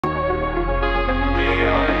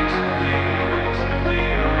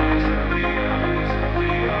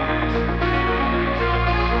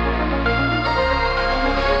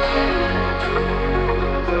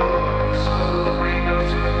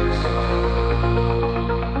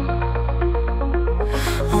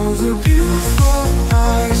the beautiful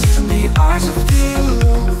eyes in the eyes of the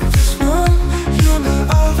alone. This one, you're the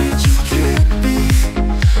love that you can't be.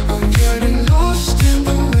 I'm getting lost in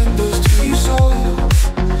the windows to your soul.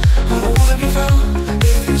 I don't wanna be found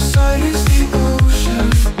if your sight is the ocean.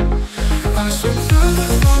 I swim further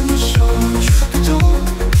from the shore, truth be told,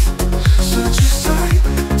 such a sight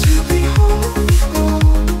to behold.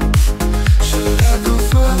 Should I go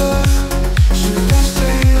further? Should I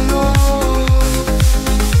stay alone?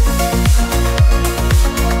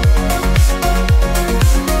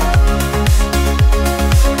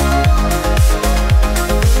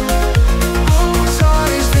 Those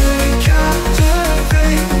eyes, they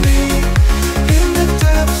captivate me. In the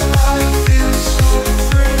depths I feel so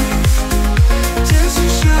free.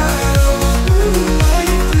 Dancing shadows,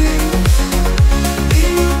 moonlight gleam.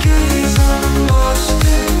 In your gaze I'm lost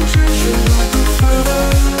in dreams. Should I go further?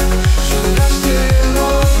 Should I stay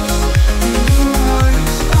lost? In your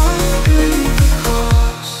eyes I breathe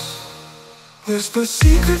across. Whisper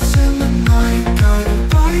secrets in the night, guided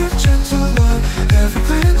by your gentle light. Every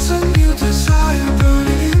glance a new desire,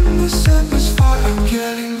 burning in this endless fire. I'm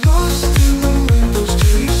getting lost in the windows to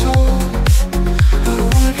your soul. I don't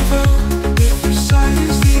wanna be found if your sight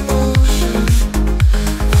is the ocean.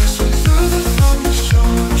 I swim further from the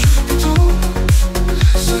shore, truth be told,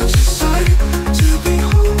 such a sight to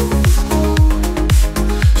behold.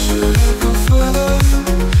 Should I go further?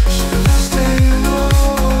 Should I stay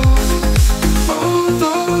alone? Oh,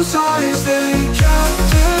 those eyes, they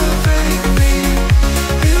captivate me.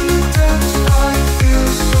 In the depths I feel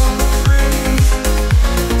so free.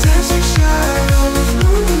 Dancing shadows,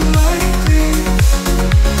 moonlight gleam.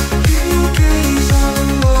 In your gaze I'm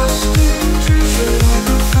lost in dreams. Should I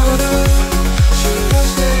go further? Should I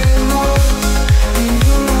stay lost? In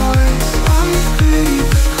your eyes I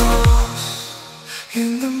breathe across. In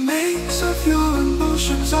the maze of your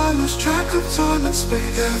emotions I lose track of time and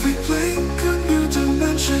space. Every blink a new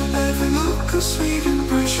dimension, every look a sweet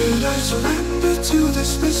embrace. Should I surrender to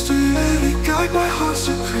this mystery, let it guide my heart's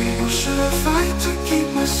decree? Or should I fight to keep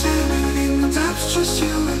my sanity in the depths, just you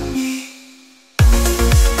and me?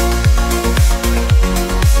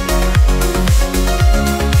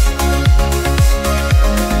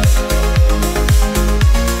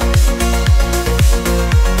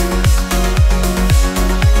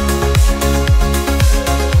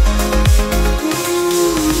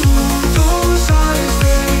 Those eyes,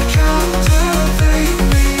 they captivate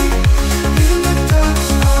me. In the depths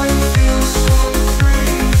I feel so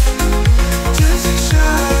free. Dancing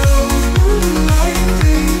shadows, moonlight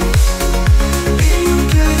gleam. In your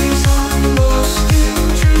gaze I'm lost in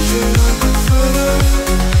dreams. Should I go further?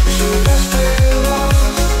 Should I stay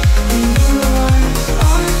lost? In your eyes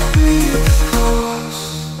I breathe across.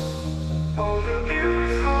 Oh, the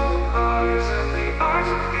beautiful eyes and the eyes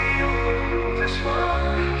of the alone. This one,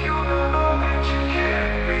 you're the love that you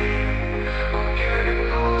can't be. I'm getting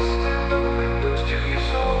lost in the windows to your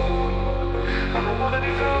soul. I don't wanna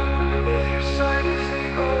be found if your sight is the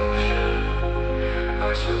ocean. I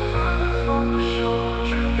swim further from the shore,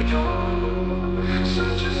 truth be told,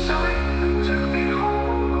 such a sight to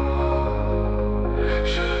behold.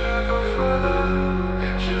 Should I go further?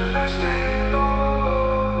 Should I stay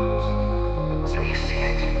lost? So you see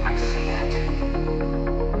it, I see it.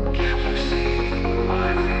 You see what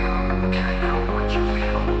I feel. Can I know what you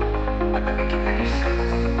feel? Let me make any sense.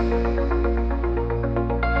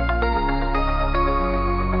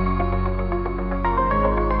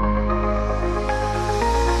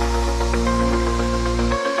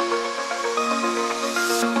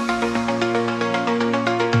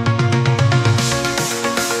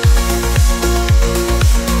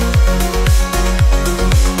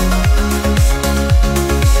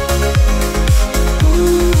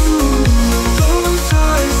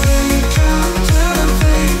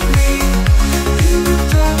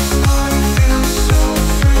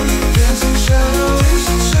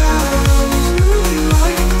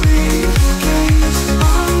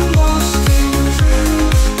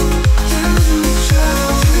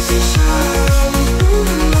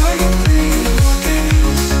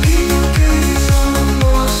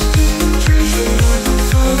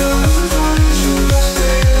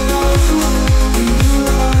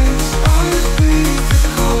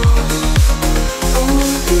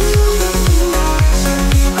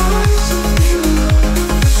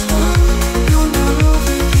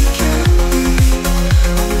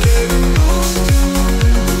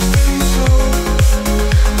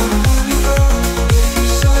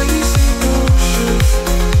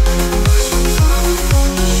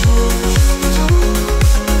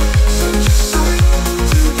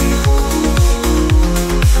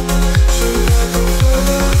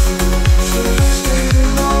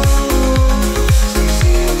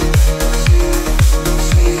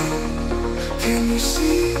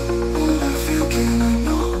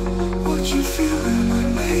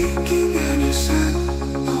 waking